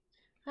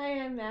Hi,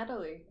 I'm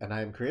Natalie. And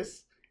I'm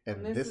Chris,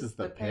 and And this is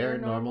the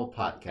Paranormal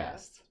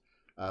Podcast.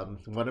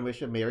 Want to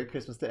wish a Merry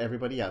Christmas to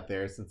everybody out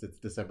there since it's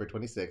December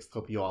 26th.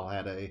 Hope you all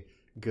had a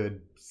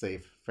good,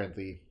 safe,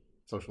 friendly,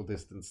 social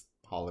distance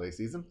holiday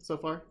season so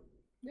far.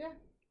 Yeah.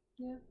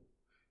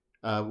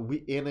 We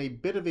in a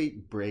bit of a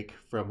break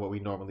from what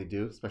we normally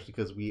do, especially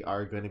because we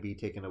are going to be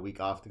taking a week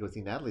off to go see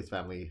Natalie's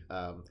family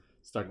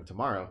starting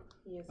tomorrow.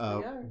 Yes, we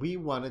are. We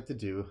wanted to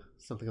do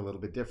something a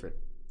little bit different.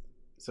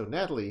 So,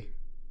 Natalie,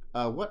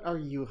 what are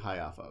you high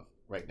off of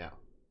right now?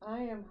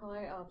 I am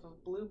high off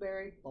of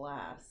Blueberry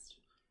Blast.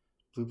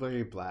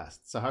 Blueberry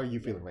Blast. So how are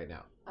you feeling right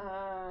now?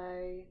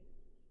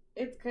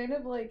 It's kind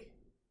of like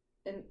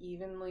an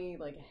evenly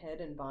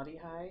head and body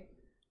high.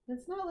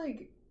 It's not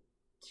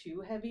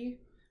too heavy,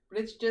 but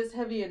it's just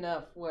heavy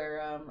enough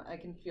where I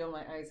can feel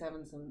my eyes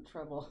having some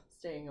trouble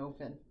staying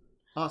open.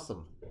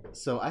 Awesome.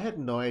 So I had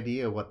no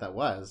idea what that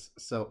was.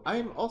 So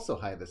I'm also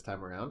high this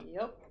time around.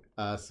 Yep.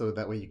 So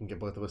that way you can get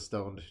both of us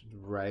stoned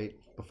right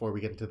before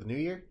we get into the new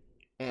year.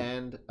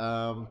 And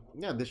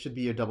this should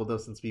be a double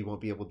dose since we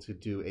won't be able to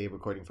do a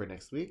recording for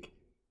next week.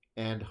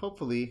 And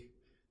hopefully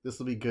this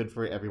will be good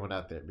for everyone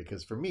out there.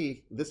 Because for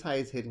me, this high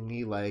is hitting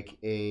me like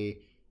a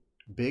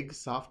big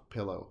soft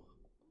pillow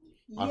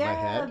on my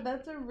head. Yeah,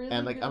 that's a really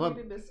good way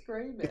to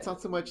describe it. It's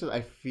not so much that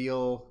I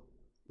feel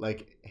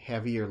like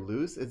heavy or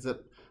loose. It's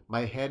that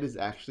my head is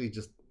actually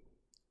just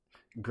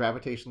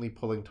gravitationally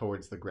pulling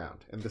towards the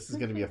ground. And this is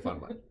going to be a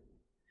fun one.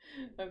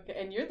 Okay,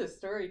 and you're the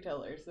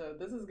storyteller, so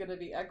this is going to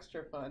be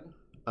extra fun.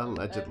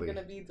 Allegedly. I'm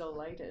going to be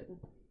delighted.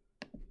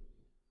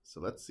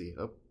 So let's see.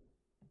 Oh,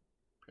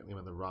 apparently I'm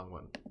on the wrong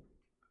one. All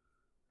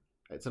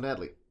right, so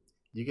Natalie,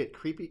 you get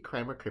creepy,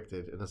 crime, or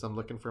cryptid, and as I'm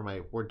looking for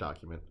my Word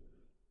document,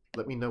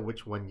 let me know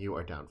which one you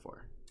are down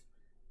for.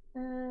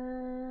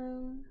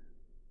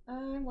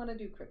 I want to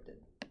do cryptid.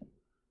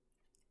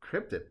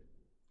 Cryptid?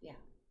 Yeah.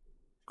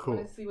 Cool. I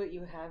want to see what you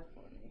have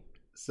for me.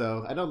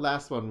 So I know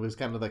last one was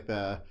kind of like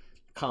the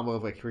combo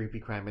of creepy,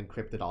 crime, and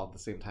cryptid all at the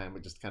same time,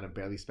 but just kind of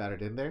barely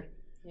spattered in there.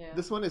 Yeah.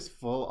 This one is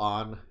full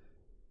on. I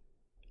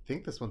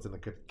think this one's in the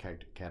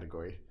cryptid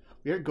category.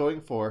 We are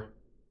going for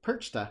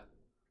Perchta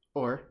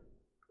or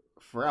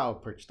Frau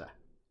Perchta.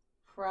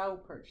 Frau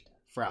Perchta.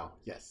 Frau,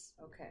 yes.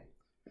 Okay.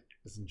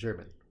 It's in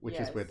German, which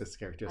is where this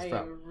character is from.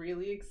 I am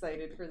really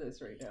excited for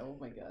this right now. Oh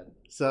my god.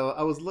 So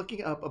I was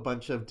looking up a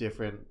bunch of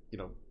different,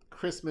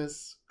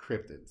 Christmas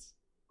cryptids.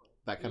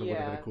 That kind of would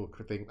have been a cool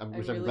thing. I'm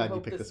glad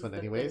you picked this one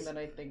anyways. That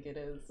I think it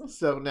is.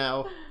 So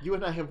now, you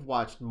and I have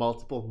watched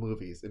multiple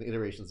movies and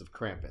iterations of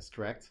Krampus,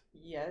 correct?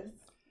 Yes.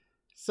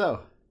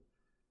 So,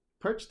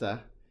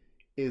 Perchta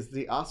is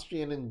the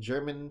Austrian and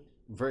German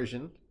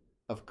version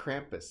of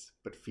Krampus,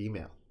 but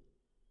female.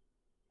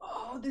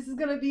 Oh, this is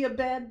going to be a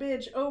bad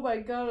bitch. Oh my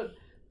god.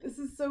 This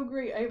is so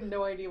great. I have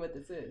no idea what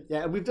this is.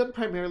 Yeah, and we've done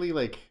primarily,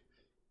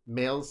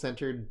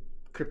 male-centered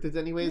cryptids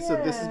anyway, so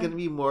this is going to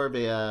be more of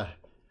a...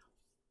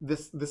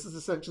 This is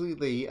essentially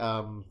the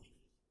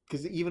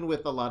because even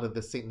with a lot of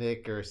the Saint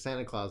Nick or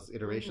Santa Claus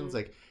iterations,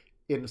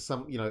 in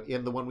some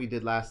in the one we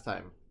did last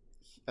time,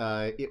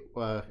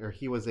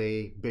 he was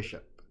a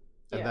bishop,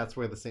 and that's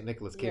where the Saint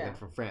Nicholas came in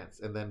from France,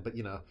 and then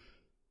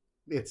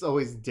it's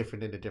always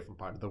different in a different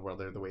part of the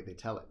world or the way they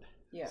tell it.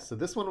 Yeah. So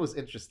this one was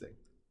interesting.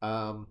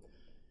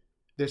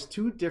 There's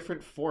two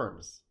different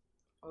forms.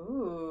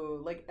 Oh,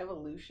 like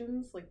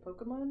evolutions, like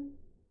Pokemon.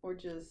 Or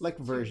just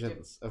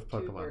versions of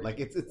Pokemon.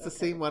 It's the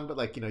same one, but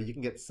you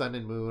can get Sun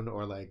and Moon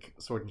or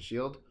Sword and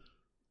Shield.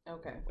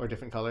 Okay. Or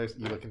different colors.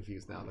 You look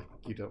confused now.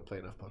 You don't play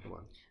enough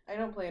Pokemon. I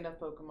don't play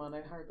enough Pokemon.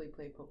 I hardly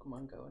play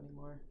Pokemon Go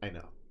anymore. I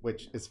know,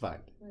 which is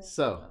fine. Yeah,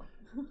 so,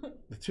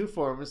 the two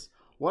forms.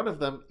 One of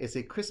them is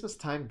a Christmas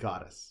time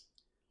goddess.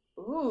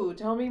 Ooh,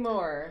 tell me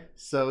more.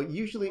 So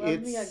usually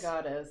Love me a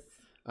goddess.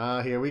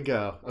 Here we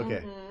go.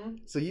 Okay. Mm-hmm.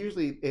 So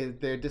usually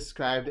they're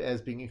described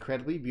as being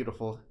incredibly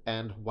beautiful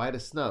and white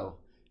as snow.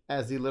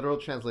 As the literal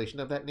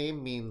translation of that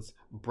name means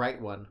bright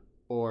one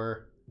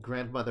or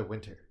grandmother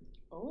winter.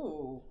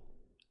 Oh.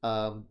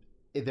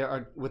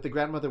 With the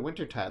grandmother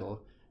winter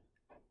title,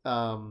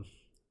 Frau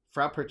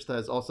Perchta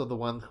is also the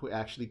one who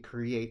actually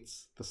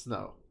creates the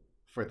snow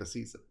for the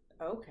season.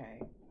 Okay.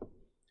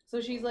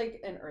 So she's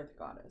like an earth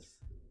goddess.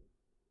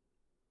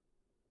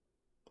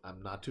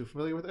 I'm not too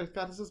familiar with earth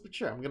goddesses, but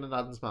sure, I'm going to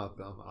nod and smile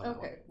on that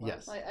one. Well,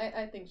 yes.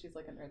 I think she's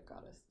like an earth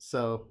goddess.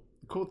 So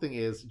the cool thing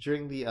is,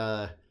 during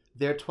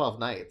their 12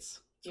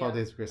 nights, 12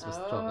 days of Christmas,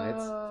 12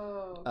 nights.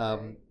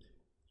 Okay.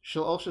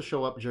 She'll also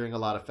show up during a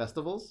lot of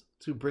festivals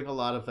to bring a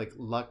lot of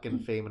luck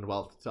and fame and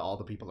wealth to all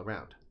the people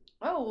around.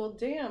 Oh, well,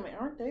 damn,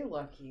 aren't they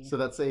lucky? So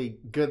that's a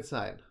good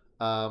sign.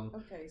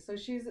 Okay, so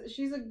she's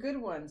a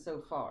good one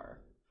so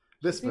far.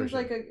 This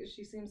version.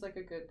 She seems like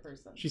a good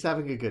person. She's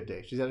having a good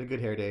day. She's having a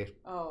good hair day.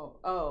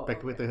 Oh.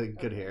 With the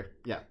good hair.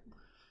 Yeah.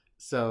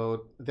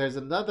 So there's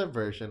another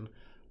version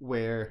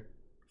where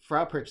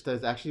Frau Perchta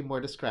is actually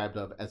more described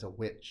of as a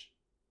witch.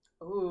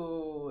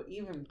 Ooh,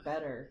 even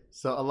better.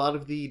 So a lot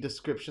of the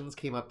descriptions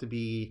came up to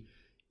be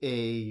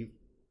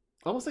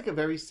almost a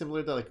very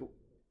similar to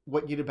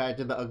what you'd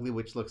imagine the Ugly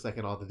Witch looks like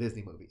in all the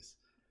Disney movies.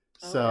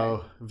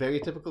 So very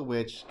typical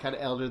witch, kind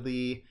of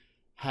elderly,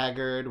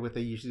 haggard, with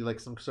usually like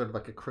some sort of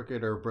like a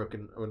crooked or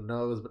broken or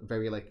nose, but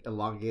very like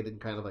elongated,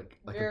 kind of like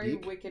very a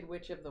beak. Wicked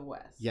Witch of the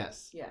West.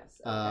 Yes.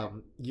 Okay.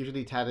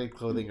 Usually tattered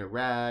clothing or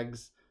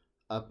rags.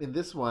 In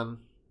this one,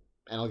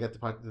 and I'll get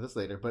to this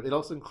later, but it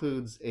also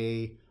includes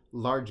a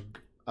large,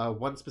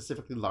 one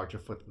specifically larger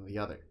foot than the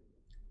other.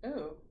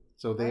 Oh.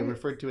 So they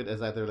referred to it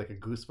as either like a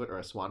goose foot or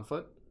a swan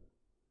foot.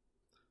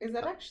 Is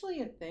that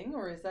actually a thing,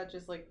 or is that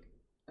just like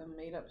a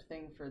made up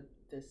thing for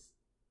this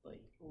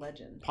like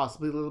legend?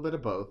 Possibly a little bit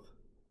of both.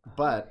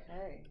 But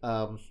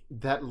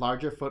that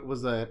larger foot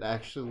was an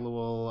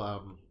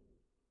actual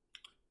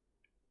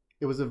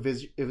it was a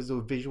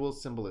visual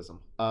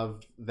symbolism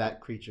of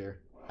that creature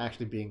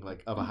actually being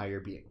like of a higher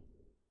being.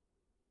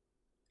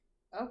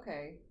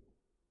 Okay.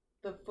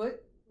 The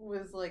foot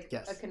was like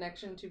a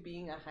connection to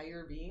being a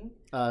higher being?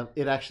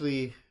 It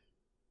actually,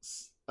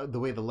 the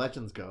way the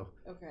legends go,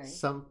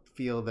 some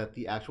feel that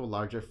the actual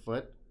larger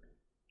foot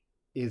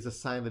is a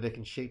sign that it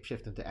can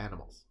shapeshift into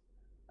animals.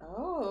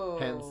 Oh.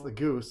 Hence the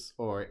goose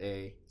or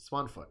a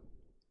swan foot.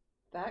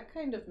 That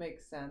kind of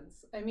makes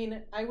sense. I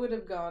mean, I would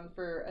have gone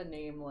for a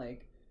name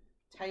like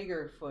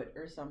Tiger Foot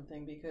or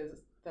something,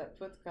 because that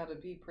foot's got to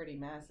be pretty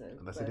massive.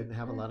 Unless they didn't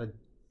have a lot of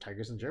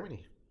tigers in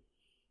Germany.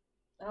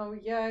 Oh,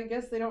 yeah, I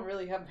guess they don't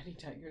really have many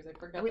tigers. I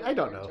forgot. I mean, I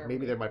don't know.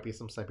 Maybe there might be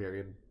some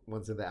Siberian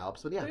ones in the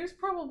Alps, but yeah. There's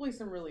probably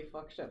some really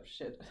fucked up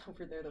shit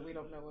over there that we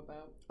don't know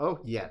about. Oh,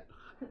 yet.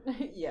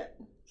 Yet.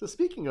 So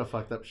speaking of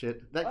fucked up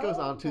shit, that goes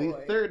on to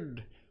the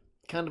third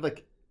kind of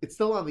like, it's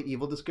still on the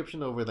evil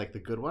description over like the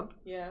good one.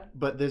 Yeah.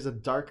 But there's a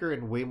darker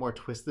and way more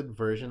twisted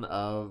version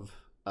of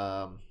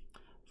Frau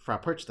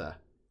Perchta.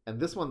 And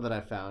this one that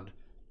I found,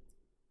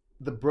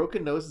 the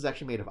broken nose is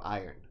actually made of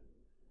iron.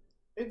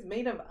 It's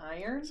made of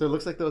iron? So it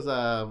looks like those,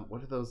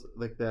 what are those,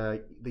 like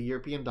the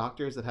European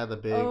doctors that had the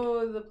big...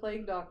 Oh, the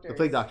plague doctors. The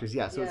plague doctors,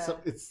 yeah. So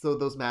so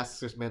those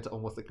masks are meant to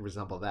almost like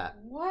resemble that.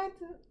 What?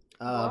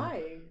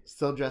 Why?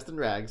 Still dressed in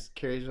rags,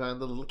 carries around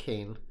the little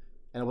cane,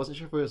 and I wasn't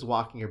sure if it was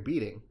walking or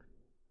beating.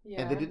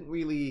 Yeah. And they didn't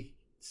really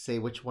say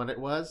which one it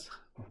was,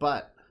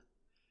 but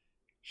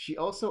she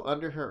also,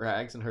 under her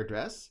rags and her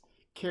dress,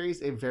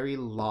 carries a very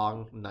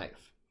long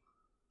knife.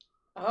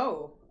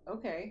 Oh,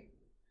 okay.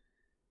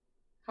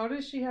 How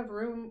does she have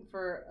room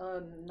for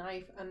a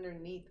knife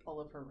underneath all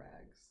of her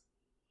rags?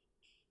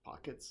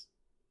 Pockets.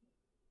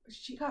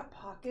 She got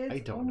pockets? I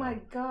don't know. Oh my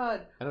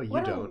god. I know you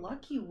don't. What a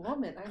lucky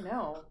woman. I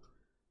know.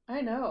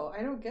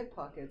 I don't get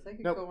pockets. I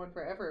could go on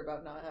forever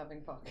about not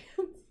having pockets.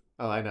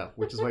 Oh, I know.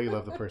 Which is why you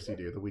love the first you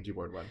do, the Ouija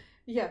board one.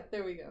 Yeah,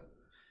 there we go.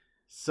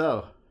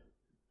 So,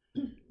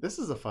 this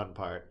is a fun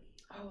part.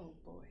 Oh,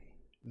 boy.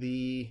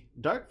 The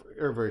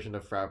darker version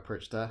of Frau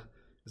Perchta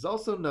is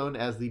also known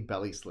as the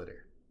belly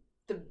slitter.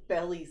 The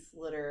belly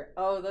slitter.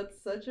 Oh,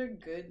 that's such a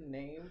good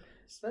name.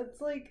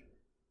 That's like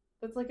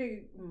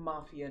a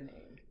mafia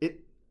name.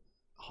 It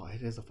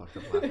is a fucked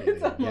up mafia name.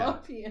 It's a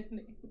mafia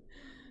name.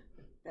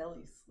 The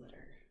belly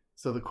slitter.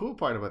 So the cool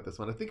part about this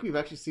one, I think we've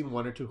actually seen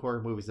one or two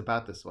horror movies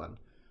about this one.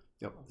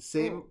 You know,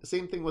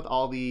 same thing with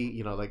all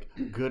the, like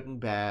good and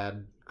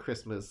bad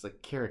Christmas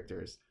like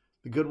characters.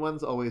 The good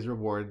ones always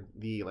reward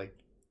the like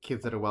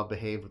kids that are well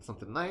behaved with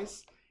something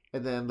nice,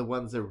 and then the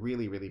ones that are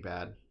really, really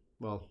bad,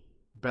 well,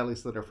 belly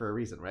slitter for a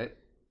reason, right?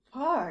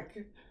 Fuck.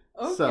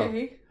 Okay. So,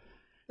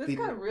 this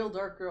got real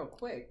dark real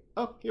quick.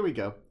 Oh, here we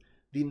go.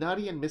 The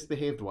naughty and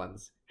misbehaved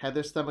ones had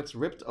their stomachs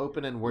ripped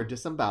open and were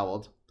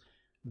disemboweled,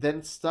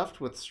 then stuffed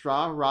with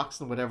straw, rocks,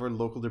 and whatever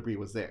local debris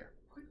was there.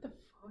 What the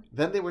fuck?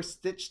 Then they were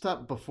stitched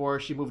up before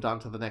she moved on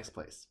to the next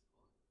place.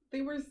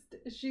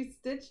 She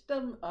stitched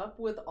them up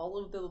with all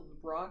of the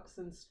rocks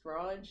and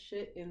straw and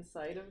shit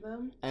inside of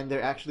them? And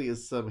there actually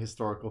is some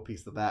historical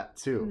piece to that,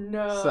 too.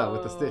 No. So,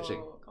 with the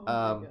stitching. Oh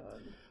my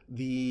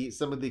God.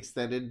 Some of the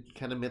extended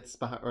kind of myths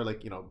behind, or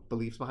like,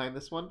 beliefs behind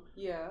this one,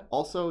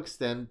 also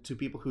extend to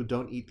people who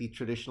don't eat the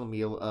traditional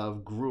meal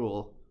of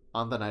gruel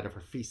on the night of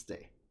her feast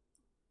day.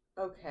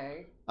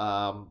 Okay.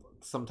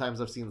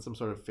 Sometimes I've seen some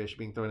sort of fish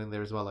being thrown in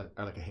there as well, or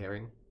like a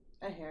herring.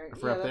 A herring.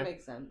 Yeah, that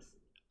makes sense.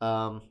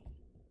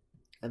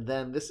 And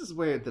then this is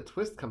where the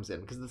twist comes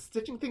in, because the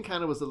stitching thing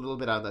kind of was a little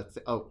bit on that.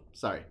 Oh,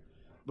 sorry.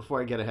 Before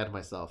I get ahead of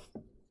myself,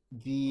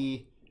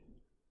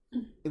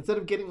 instead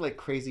of getting like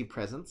crazy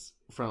presents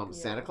from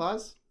Santa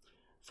Claus,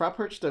 Frau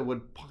Perchta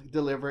would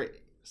deliver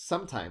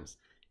sometimes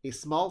a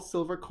small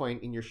silver coin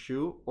in your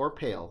shoe or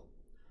pail,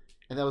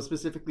 and that was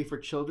specifically for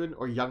children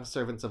or young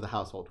servants of the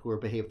household who were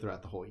behaved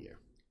throughout the whole year.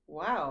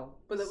 Wow,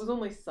 but that was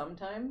only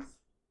sometimes?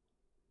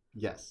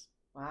 Yes.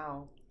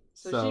 Wow.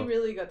 So she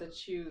really got to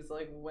choose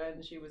like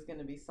when she was going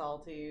to be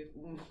salty,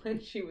 when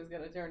she was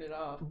going to turn it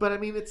off. But I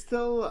mean, it's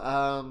still,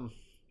 I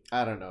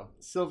don't know,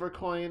 silver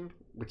coin,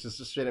 which is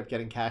just straight up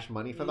getting cash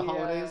money for the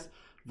holidays,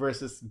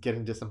 versus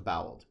getting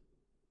disemboweled.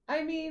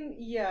 I mean,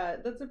 yeah,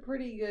 that's a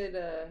pretty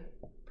good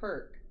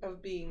perk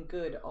of being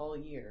good all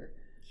year.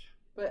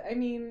 But I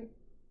mean,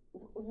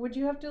 would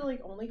you have to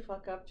like only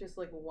fuck up just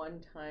like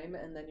one time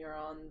and then you're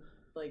on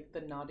like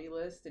the naughty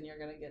list and you're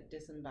going to get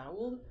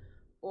disemboweled?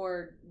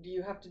 Or do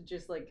you have to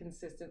just like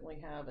consistently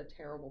have a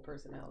terrible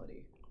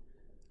personality?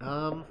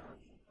 Um,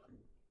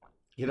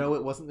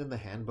 it wasn't in the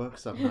handbook,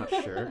 so I'm not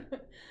sure.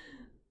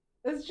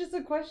 It's just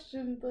a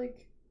question,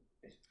 like,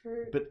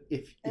 for But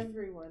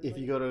everyone. if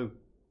like, you go to,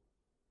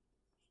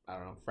 I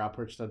don't know,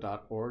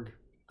 frauperchta.org,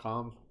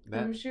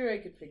 net, I'm sure I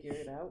could figure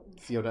it out.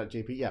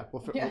 co.jp, yeah,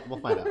 Yeah.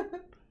 we'll find out.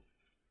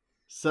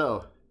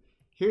 So,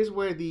 here's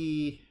where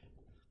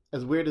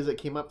as weird as it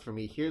came up for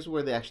me, here's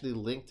where they actually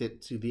linked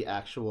it to the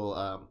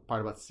actual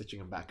part about stitching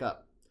them back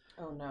up.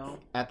 Oh no.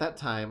 At that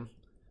time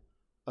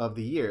of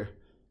the year,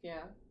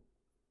 Yeah.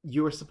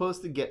 you were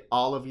supposed to get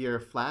all of your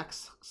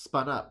flax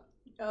spun up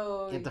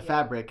into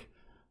fabric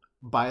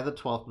by the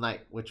 12th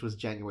night, which was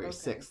January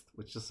 6th,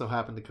 which just so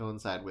happened to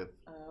coincide with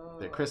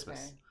their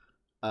Christmas.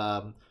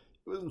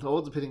 It was an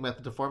old depending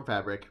method to form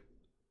fabric.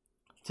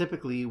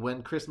 Typically,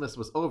 when Christmas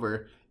was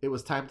over, it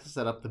was time to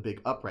set up the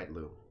big upright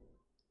loom.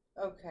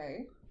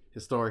 Okay.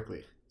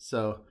 Historically.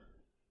 So,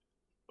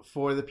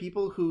 for the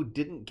people who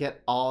didn't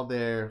get all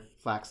their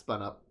flax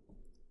spun up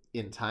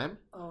in time,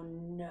 oh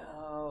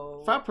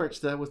no, Frau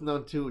Perchta was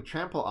known to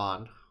trample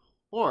on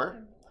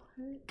or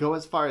go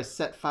as far as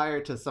set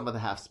fire to some of the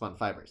half-spun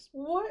fibers.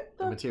 What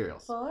the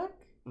materials. fuck?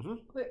 Mm-hmm.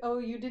 Wait, oh,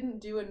 you didn't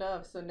do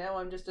enough, so now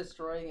I'm just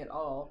destroying it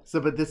all. So,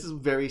 but this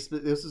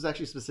was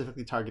actually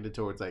specifically targeted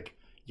towards like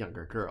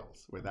younger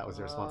girls, where that was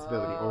their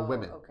responsibility, or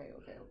women. Okay.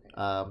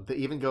 They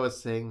even go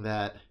as saying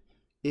that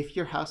if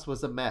your house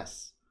was a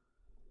mess,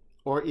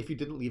 or if you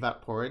didn't leave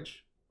out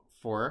porridge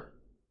for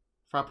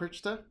Frau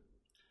Perchta,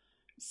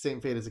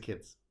 same fate as the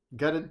kids.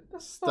 Gutted,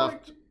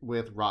 stuffed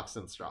with rocks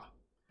and straw,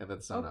 and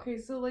then sewn up. Okay,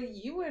 so like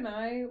you and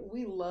I,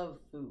 we love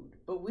food,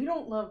 but we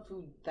don't love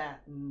food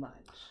that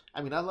much.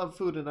 I mean, I love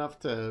food enough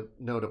to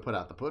know to put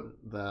out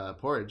the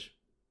porridge.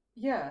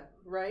 Yeah,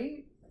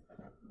 right?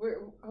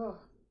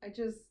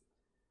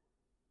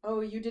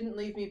 You didn't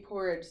leave me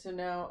porridge, so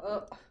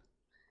now,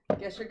 I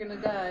guess you're gonna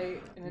die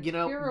in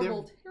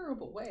a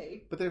terrible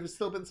way. But there have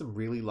still been some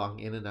really long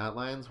in and out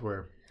lines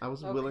where I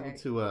was willing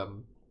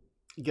to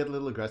get a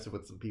little aggressive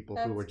with some people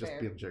who were just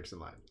being jerks in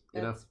line.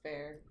 That's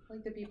fair.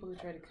 Like the people who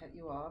try to cut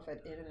you off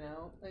at in and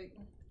out. Like,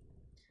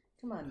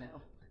 come on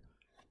now.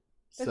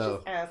 That's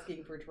just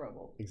asking for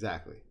trouble.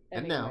 Exactly. Anyway,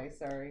 and now,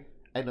 sorry.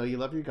 I know you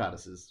love your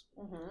goddesses.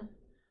 Mm-hmm.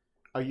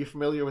 Are you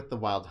familiar with the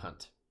Wild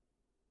Hunt?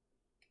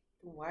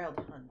 The Wild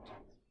Hunt.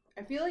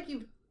 I feel like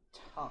you've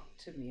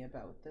talked to me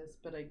about this,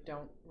 but I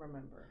don't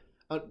remember.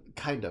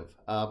 Kind of.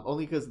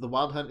 Only because the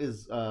Wild Hunt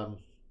is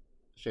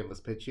shameless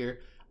pitch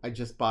here. I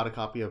just bought a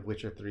copy of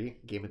Witcher 3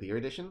 Game of the Year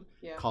edition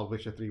called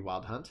Witcher 3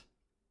 Wild Hunt.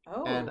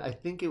 Oh. And I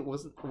think it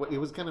was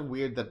kind of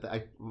weird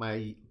that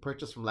my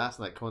purchase from last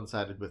night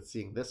coincided with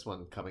seeing this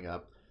one coming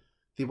up.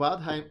 The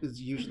Wild Hunt is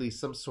usually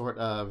some sort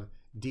of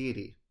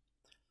deity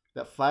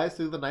that flies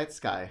through the night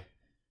sky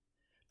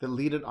that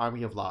lead an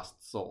army of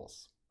lost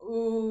souls.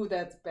 Ooh,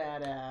 that's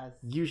badass.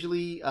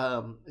 Usually,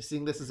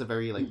 seeing this as a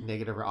very like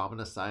negative or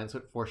ominous sign, so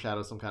it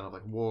foreshadows some kind of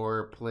like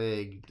war,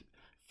 plague,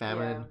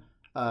 famine.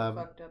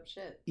 Fucked up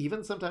shit.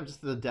 Even sometimes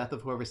just the death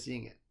of whoever's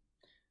seeing it.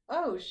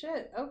 Oh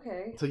shit!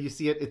 Okay. So you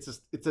see it,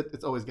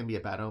 it's always going to be a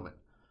bad omen.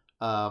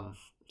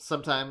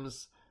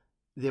 Sometimes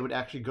they would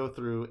actually go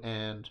through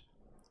and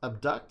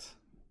abduct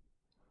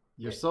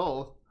your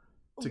soul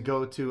to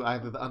go to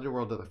either the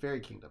underworld or the fairy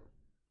kingdom.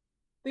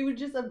 They would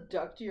just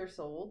abduct your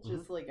soul,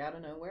 just like out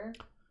of nowhere.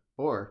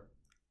 Or,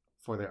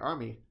 for their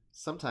army,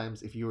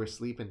 sometimes if you were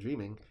asleep and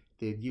dreaming,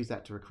 they'd use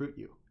that to recruit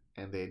you,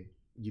 and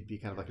you'd be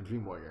kind of like a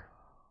dream warrior.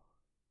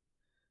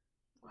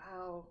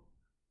 Wow,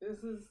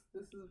 this is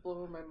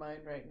blowing my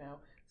mind right now.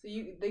 So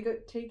they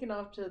got taken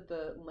off to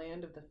the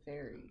land of the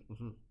fairy.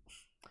 Mm-hmm.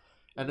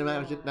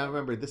 And now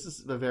remember, this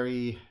is a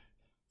very,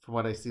 from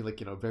what I see, like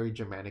very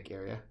Germanic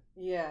area.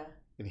 Yeah.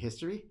 In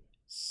history,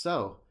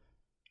 so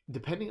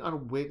depending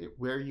on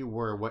where you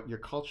were, what your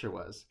culture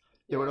was,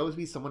 there would always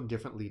be someone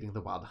different leading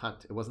the Wild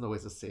Hunt. It wasn't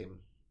always the same,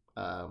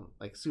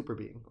 like super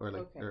being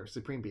or or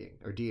supreme being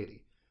or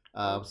deity.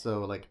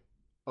 So like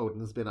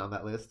Odin's been on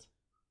that list.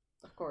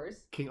 Of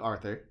course. King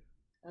Arthur.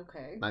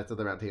 Okay. Knights of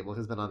the Round Table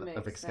has been on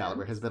of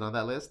Excalibur has been on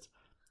that list.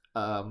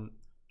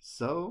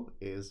 So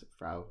is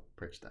Frau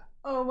Perchta.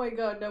 Oh my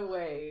god, no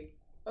way.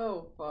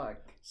 Oh fuck.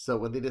 So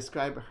when they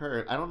describe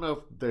her, I don't know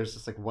if there's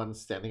just like one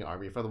standing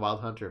army for the Wild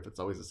Hunt or if it's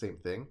always the same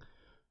thing.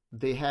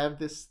 They have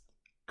this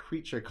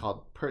creature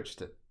called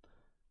Perchta,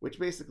 which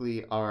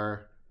basically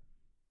are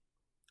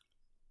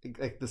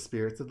like the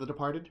spirits of the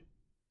departed.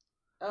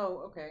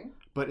 Oh, okay.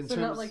 But in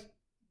terms, not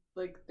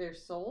like their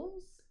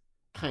souls?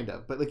 Kind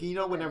of. But like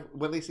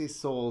when they say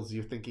souls,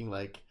 you're thinking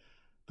like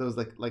those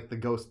like the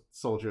ghost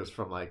soldiers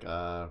from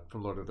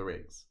from Lord of the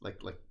Rings. Like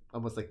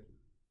almost like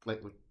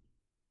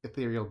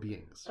ethereal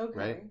beings.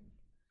 Okay.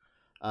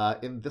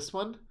 Right? In this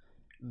one,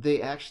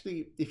 they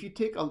actually, if you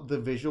take the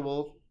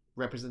visual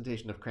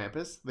representation of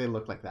Krampus, they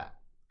look like that.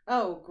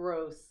 Oh,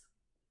 gross.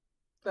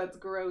 That's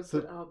gross.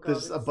 So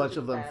there's a bunch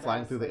of them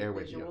flying through the air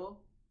with you.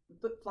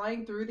 But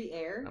flying through the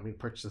air? I mean,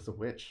 Perchta's a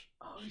witch.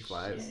 Oh, she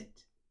flies.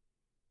 Shit.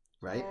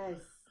 Right?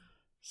 Yes.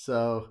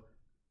 So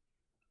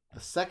the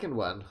second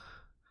one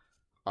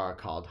are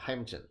called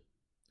Heimchen.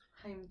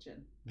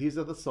 Heimchen. These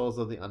are the souls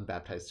of the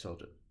unbaptized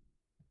children.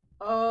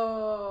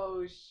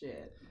 Oh,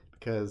 shit.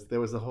 Because there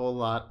was a whole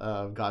lot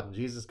of God and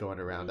Jesus going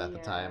around at the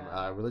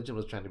time. Religion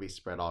was trying to be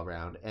spread all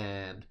around.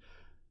 And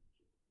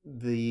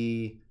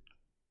the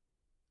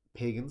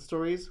pagan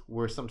stories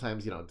were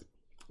sometimes,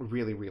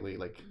 really, really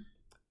like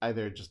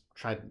either just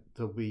tried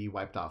to be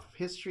wiped off of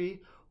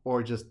history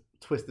or just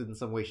twisted in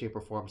some way, shape,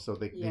 or form so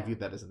they viewed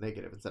that as a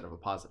negative instead of a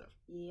positive.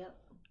 Yep.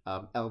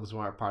 Elves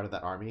were a part of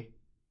that army,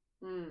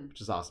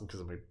 which is awesome because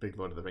I'm a big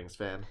Lord of the Rings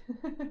fan.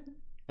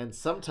 And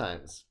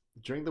sometimes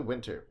during the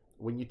winter,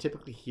 when you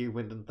typically hear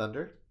wind and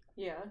thunder,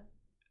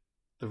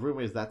 the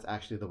rumor is that's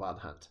actually the Wild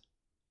Hunt.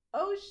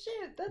 Oh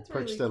shit, that's Perchta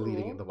really cool.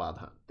 leading the Wild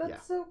Hunt.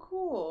 That's so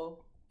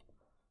cool.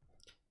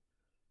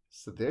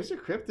 So there's your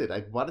cryptid.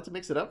 I wanted to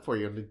mix it up for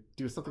you and to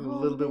do something a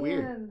little bit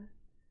weird.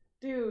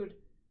 Dude,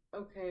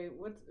 okay,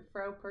 what's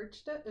Frau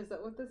Perchta? Is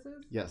that what this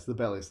is? Yes, the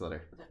belly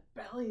slitter. The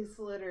belly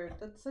slitter.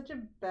 That's such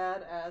a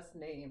badass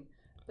name.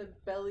 The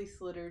belly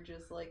slitter,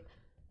 just like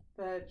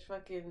that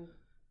fucking.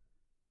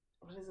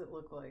 What does it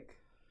look like?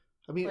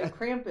 I mean, like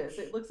Krampus.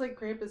 It looks like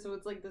Krampus, so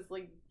it's like this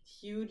like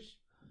huge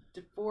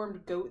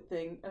deformed goat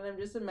thing, and I'm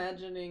just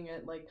imagining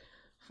it like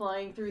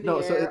flying through the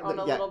air on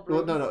a little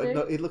broomstick.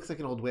 No, it looks like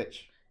an old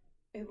witch.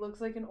 It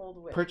looks like an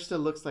old witch. Perchta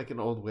looks like an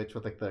old witch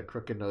with like the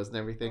crooked nose and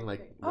everything.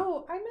 Okay.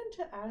 Oh, I meant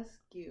to ask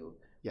you.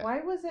 Yeah.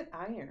 Why was it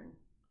iron?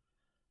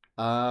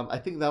 I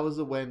think that was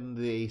when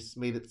they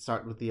made it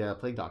start with the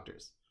plague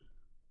doctors.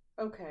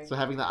 Okay. So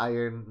having the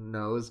iron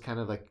nose kind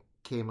of like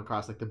came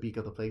across like the beak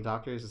of the plague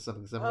doctors or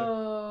something similar.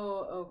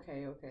 Oh,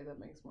 okay, that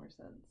makes more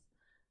sense.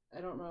 I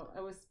don't know.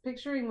 I was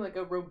picturing like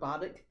a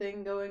robotic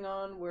thing going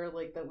on where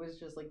like that was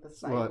just like the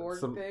cyborg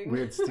some thing.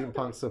 Weird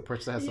steampunk, so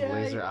Perchta has some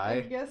laser eye.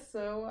 I guess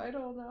so. I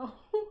don't know.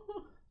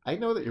 I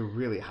know that you're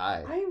really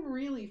high. I'm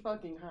really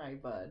fucking high,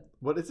 bud.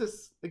 What is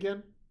this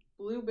again?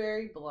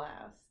 Blueberry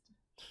Blast.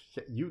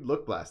 Yeah, you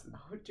look blasted.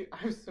 Oh, dude,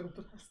 I'm so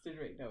blasted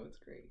right now. It's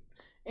great.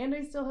 And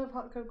I still have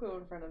hot cocoa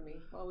in front of me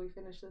while we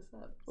finish this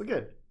up. Well,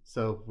 good.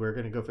 So we're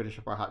going to go finish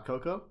up our hot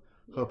cocoa.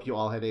 Yeah. Hope you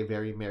all had a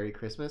very Merry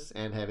Christmas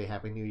and have a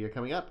Happy New Year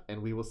coming up.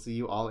 And we will see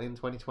you all in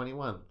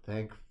 2021.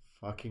 Thank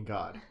fucking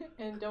God.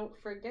 And don't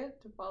forget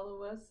to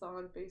follow us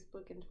on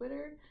Facebook and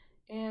Twitter.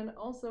 And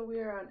also we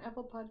are on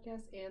Apple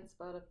Podcasts and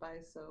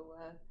Spotify. So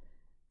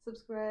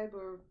subscribe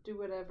or do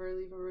whatever.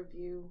 Leave a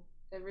review.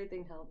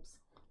 Everything helps.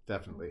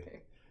 Definitely.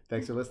 Okay.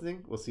 Thanks for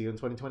listening. We'll see you in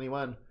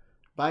 2021.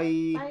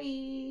 Bye.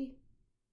 Bye.